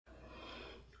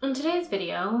In today's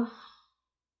video,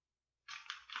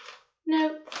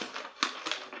 notes,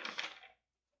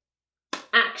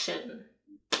 action.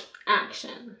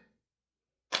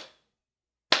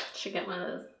 Should get one of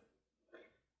those.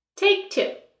 Take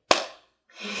 2.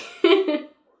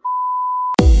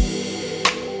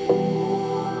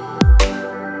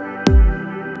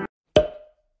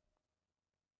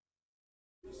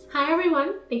 Hi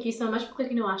everyone, thank you so much for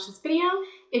clicking to watch this video.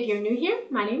 If you're new here,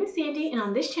 my name is Sandy, and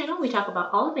on this channel we talk about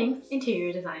all things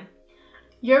interior design.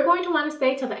 You're going to want to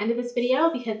stay till the end of this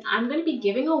video because I'm going to be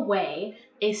giving away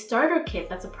a starter kit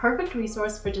that's a perfect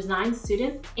resource for design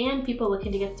students and people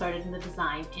looking to get started in the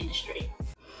design industry.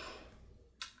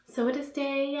 So it is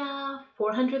day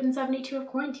 472 of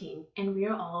quarantine, and we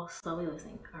are all slowly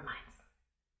losing our minds.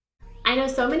 I know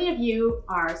so many of you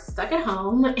are stuck at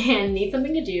home and need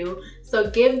something to do,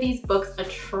 so give these books a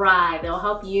try. They'll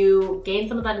help you gain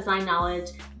some of that design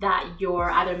knowledge that you're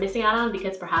either missing out on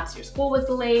because perhaps your school was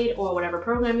delayed or whatever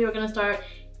program you were going to start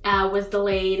was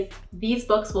delayed. These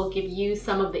books will give you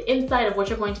some of the insight of what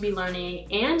you're going to be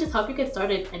learning and just help you get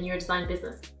started in your design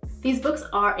business. These books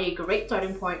are a great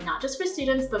starting point, not just for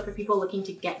students, but for people looking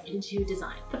to get into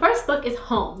design. The first book is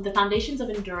Home, The Foundations of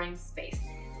Enduring Space.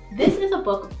 This is a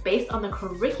book based on the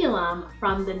curriculum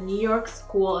from the New York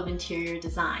School of Interior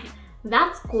Design.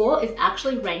 That school is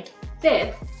actually ranked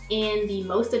 5th in the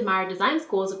most admired design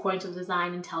schools according to the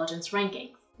Design Intelligence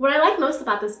rankings. What I like most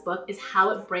about this book is how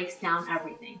it breaks down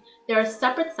everything. There are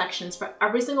separate sections for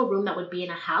every single room that would be in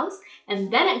a house, and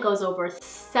then it goes over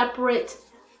separate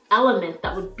elements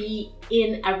that would be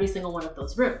in every single one of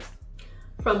those rooms.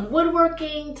 From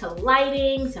woodworking to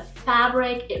lighting to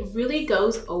fabric, it really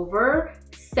goes over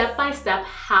step by step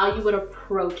how you would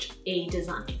approach a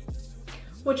design,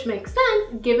 which makes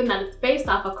sense given that it's based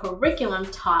off a curriculum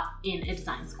taught in a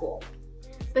design school.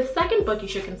 The second book you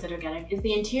should consider getting is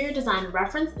the Interior Design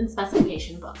Reference and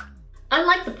Specification book.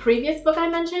 Unlike the previous book I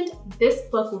mentioned, this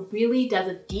book really does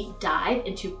a deep dive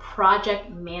into project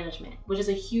management, which is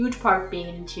a huge part of being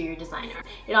an interior designer.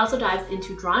 It also dives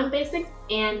into drawing basics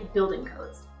and building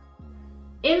codes.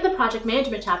 In the project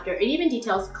management chapter, it even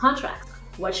details contracts,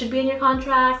 what should be in your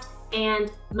contract,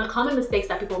 and the common mistakes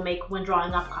that people make when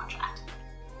drawing up a contract.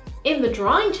 In the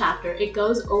drawing chapter, it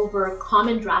goes over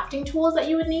common drafting tools that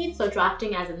you would need, so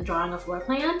drafting as in drawing a floor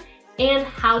plan, and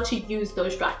how to use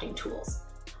those drafting tools.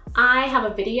 I have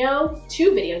a video,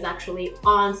 2 videos actually,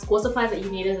 on school supplies that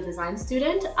you need as a design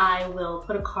student. I will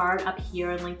put a card up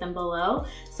here and link them below.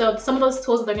 So some of those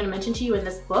tools that they're going to mention to you in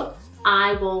this book,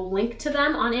 I will link to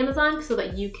them on Amazon so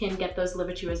that you can get those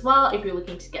delivered to you as well if you're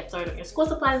looking to get started on your school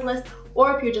supplies list,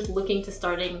 or if you're just looking to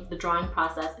starting the drawing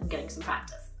process and getting some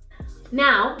practice.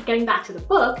 Now, getting back to the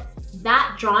book,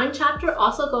 that drawing chapter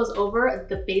also goes over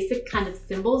the basic kind of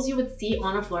symbols you would see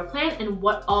on a floor plan and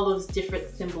what all those different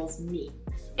symbols mean.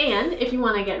 And if you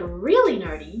want to get really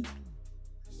nerdy,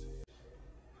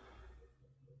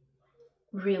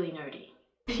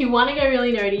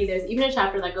 there's even a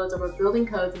chapter that goes over building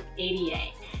codes and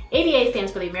ADA. ADA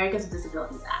stands for the Americans with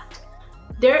Disabilities Act.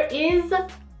 There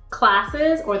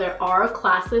are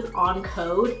classes on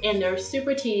code, and they're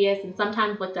super tedious and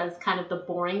sometimes looked at as kind of the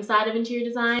boring side of interior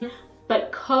design.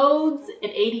 But codes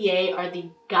and ADA are the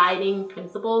guiding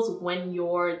principles when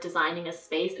you're designing a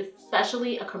space,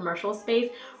 especially a commercial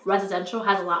space. Residential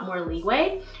has a lot more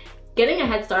leeway. Getting a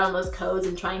head start on those codes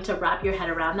and trying to wrap your head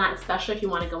around that, especially if you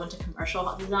want to go into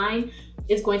commercial design,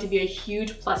 is going to be a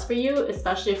huge plus for you,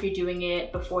 especially if you're doing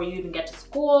it before you even get to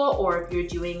school, or if you're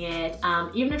doing it,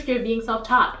 even if you're being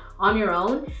self-taught on your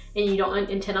own and you don't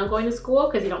intend on going to school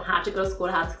because you don't have to go to school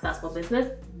to have a successful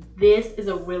business. This is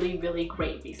a really, really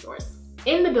great resource.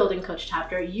 In the building codes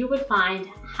chapter, you would find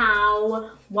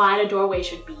how wide a doorway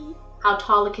should be, how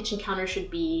tall a kitchen counter should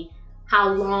be, how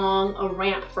long a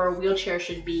ramp for a wheelchair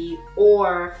should be,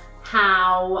 or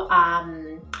how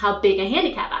big a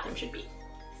handicap bathroom should be.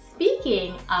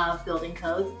 Speaking of building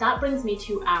codes, that brings me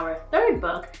to our third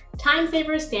book, Time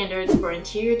Savers Standards for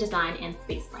Interior Design and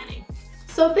Space Planning.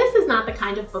 So this is not the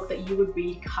kind of book that you would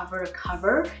read cover to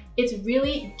cover. It's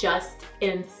really just an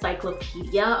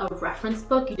encyclopedia, a reference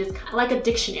book. You just kind of like a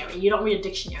dictionary. You don't read a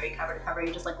dictionary cover to cover.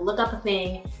 You just like look up a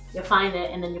thing, you find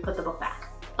it, and then you put the book back.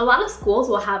 A lot of schools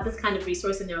will have this kind of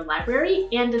resource in their library,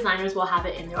 and designers will have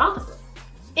it in their offices.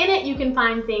 In it, you can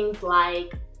find things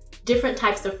like different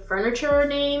types of furniture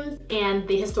names and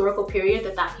the historical period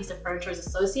that that piece of furniture is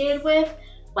associated with,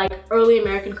 like early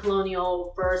American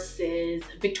colonial versus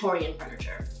Victorian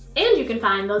furniture. And you can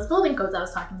find those building codes I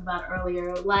was talking about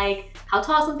earlier, like how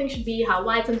tall something should be, how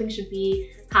wide something should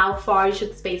be, how far you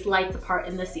should space lights apart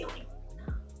in the ceiling.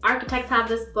 Architects have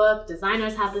this book,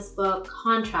 designers have this book,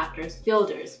 contractors,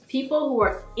 builders, people who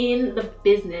are in the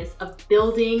business of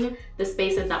building the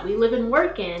spaces that we live and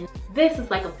work in. This is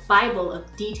like a Bible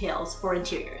of details for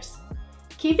interiors.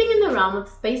 Keeping in the realm of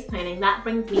space planning, that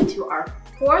brings me to our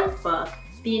fourth book,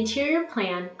 The Interior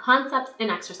Plan, Concepts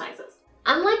and Exercises.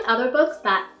 Unlike other books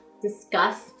that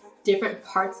discuss different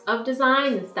parts of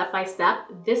design and step by step,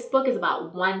 this book is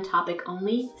about one topic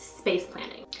only, space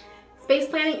planning. Space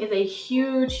planning is a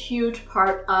huge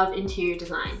part of interior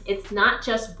design. It's not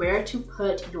just where to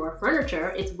put your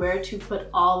furniture, it's where to put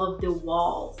all of the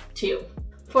walls too.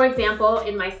 For example,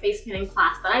 in my space planning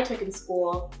class that I took in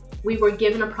school, we were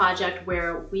given a project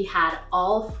where we had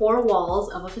all 4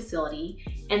 walls of a facility,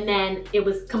 and then it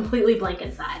was completely blank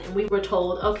inside. And we were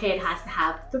told, okay, it has to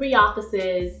have 3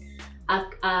 offices,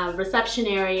 a reception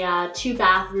area, 2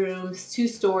 bathrooms, 2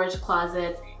 storage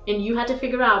closets, and you had to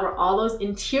figure out where all those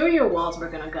interior walls were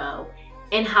gonna go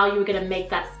and how you were gonna make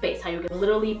that space, how you were gonna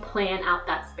literally plan out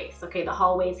that space. Okay, the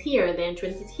hallway is here, the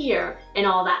entrance is here, and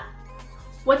all that.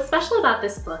 What's special about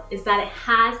this book is that it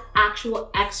has actual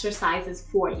exercises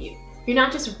for you. You're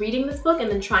not just reading this book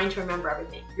and then trying to remember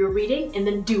everything. You're reading and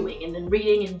then doing, and then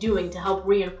reading and doing to help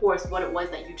reinforce what it was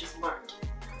that you just learned.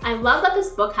 I love that this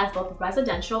book has both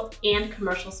residential and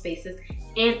commercial spaces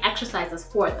and exercises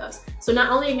for those. So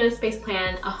not only are you going to space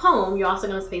plan a home, you're also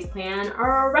going to space plan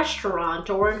a restaurant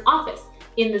or an office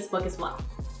in this book as well.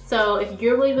 So if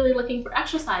you're really looking for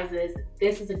exercises,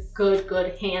 this is a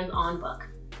good hands-on book.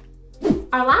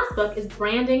 Our last book is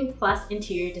Branding plus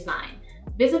Interior Design,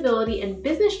 Visibility and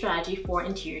Business Strategy for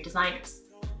Interior Designers.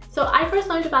 So I first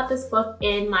learned about this book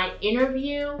in my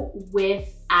interview with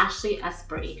Ashley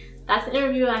Esprit. That's the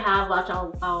interview I have left.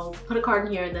 I'll put a card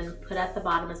in here and then put at the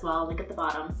bottom as well, link at the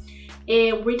bottom.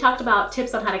 And we talked about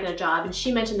tips on how to get a job, and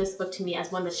she mentioned this book to me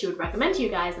as one that she would recommend to you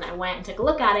guys, and I went and took a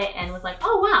look at it and was like,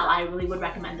 oh wow, I really would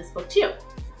recommend this book too.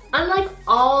 Unlike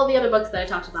all the other books that I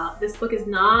talked about, this book is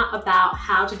not about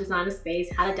how to design a space,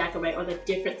 how to decorate, or the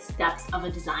different steps of a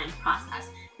design process.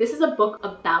 This is a book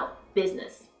about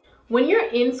business. When you're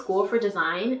in school for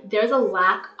design, there's a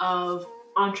lack of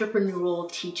entrepreneurial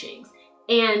teachings,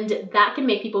 and that can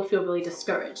make people feel really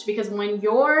discouraged, because when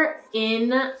you're in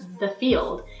the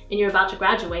field and you're about to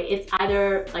graduate, it's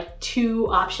either like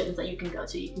 2 options that you can go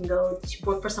to. You can go to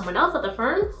work for someone else at the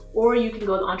firm, or you can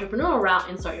go the entrepreneurial route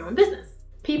and start your own business.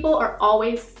 People are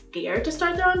always scared to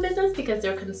start their own business because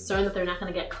they're concerned that they're not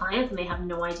going to get clients and they have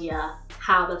no idea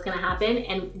how that's going to happen,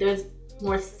 and there's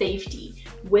more safety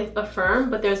with a firm,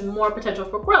 but there's more potential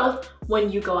for growth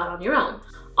when you go out on your own.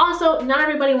 Also, not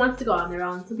everybody wants to go on their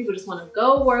own. Some people just want to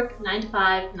go work 9 to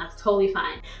 5, and that's totally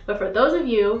fine. But for those of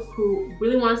you who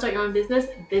really want to start your own business,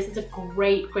 this is a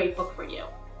great book for you.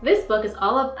 This book is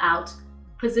all about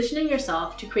positioning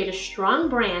yourself to create a strong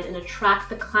brand and attract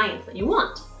the clients that you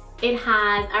want. It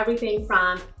has everything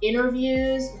from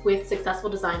interviews with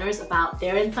successful designers about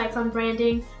their insights on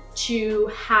branding to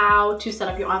how to set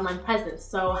up your online presence.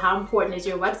 So how important is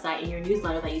your website and your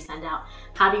newsletter that you send out?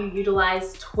 How do you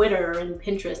utilize Twitter and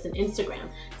Pinterest and Instagram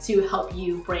to help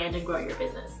you brand and grow your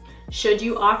business? Should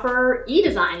you offer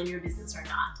e-design in your business or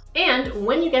not? And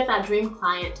when you get that dream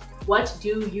client, what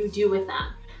do you do with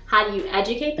them? How do you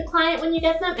educate the client when you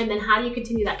get them? And then how do you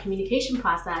continue that communication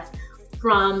process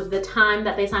from the time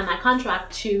that they sign that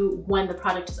contract to when the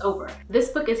project is over? This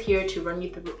book is here to run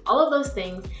you through all of those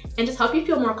things and just help you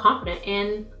feel more confident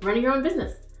in running your own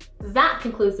business. That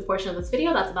concludes the portion of this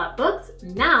video that's about books.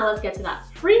 Now let's get to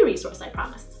that free resource I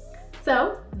promised.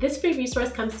 So this free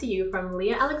resource comes to you from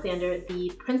Leah Alexander, the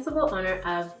principal owner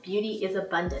of Beauty is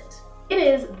Abundant. It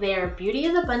is their Beauty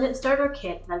is Abundant starter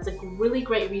kit that's a really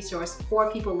great resource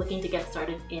for people looking to get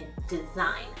started in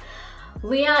design.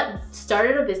 Leah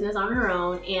started a business on her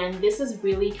own, and this is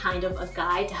really kind of a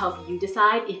guide to help you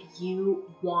decide if you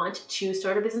want to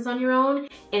start a business on your own.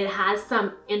 And it has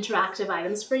some interactive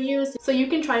items for you, so you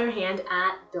can try your hand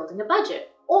at building a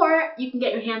budget, or you can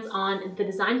get your hands on the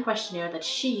design questionnaire that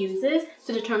she uses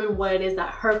to determine what it is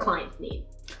that her clients need.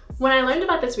 When I learned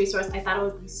about this resource, I thought it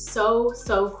would be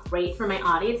so great for my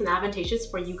audience and advantageous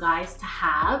for you guys to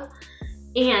have.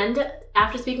 And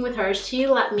after speaking with her, she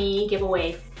let me give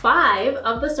away 5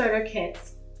 of the starter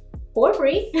kits for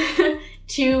free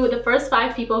to the first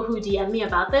 5 people who DM me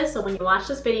about this. So when you watch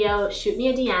this video, shoot me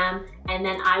a DM, and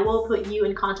then I will put you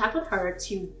in contact with her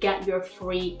to get your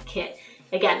free kit.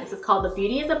 Again, this is called the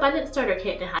Beauty is Abundant starter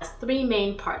kit. It has 3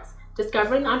 main parts: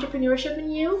 discovering the entrepreneurship in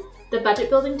you, the budget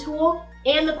building tool,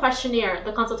 and the questionnaire,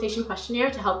 the consultation questionnaire,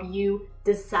 to help you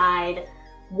decide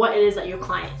what it is that your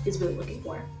client is really looking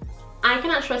for. I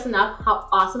cannot stress enough how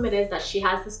awesome it is that she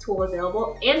has this tool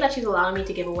available and that she's allowing me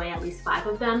to give away at least 5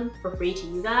 of them for free to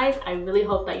you guys. I really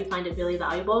hope that you find it really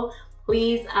valuable.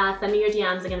 Please send me your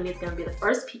DMs. It's gonna be the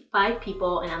first 5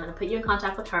 people, and I'm gonna put you in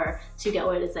contact with her to get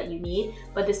what it is that you need.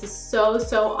 But this is so,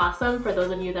 so awesome for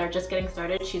those of you that are just getting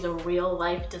started. She's a real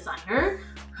life designer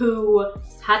who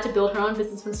had to build her own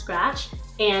business from scratch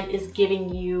and is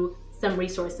giving you some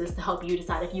resources to help you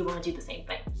decide if you wanna do the same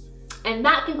thing. And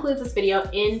that concludes this video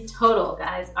in total,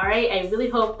 guys. All right, I really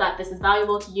hope that this is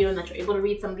valuable to you and that you're able to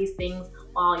read some of these things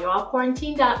while you're all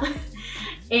quarantined up.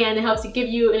 And it helps to give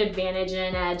you an advantage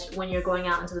and an edge when you're going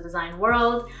out into the design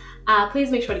world. Please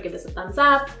make sure to give this a thumbs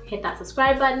up, hit that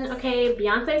subscribe button, okay?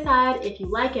 Beyonce said, if you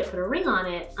like it, put a ring on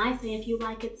it. I say if you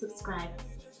like it, subscribe.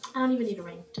 I don't even need a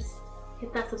ring, just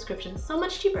hit that subscription. It's so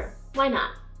much cheaper, why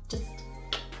not? Just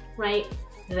right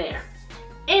there.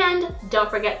 And don't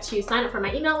forget to sign up for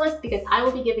my email list because I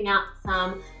will be giving out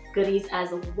some goodies as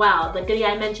well. The goodie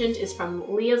I mentioned is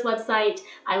from Leah's website.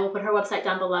 I will put her website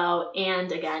down below.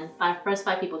 And again, first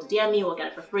 5 people to DM me will get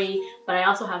it for free. But I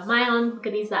also have my own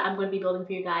goodies that I'm going to be building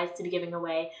for you guys to be giving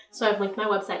away. So I've linked my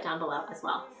website down below as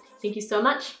well. Thank you so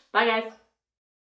much. Bye, guys.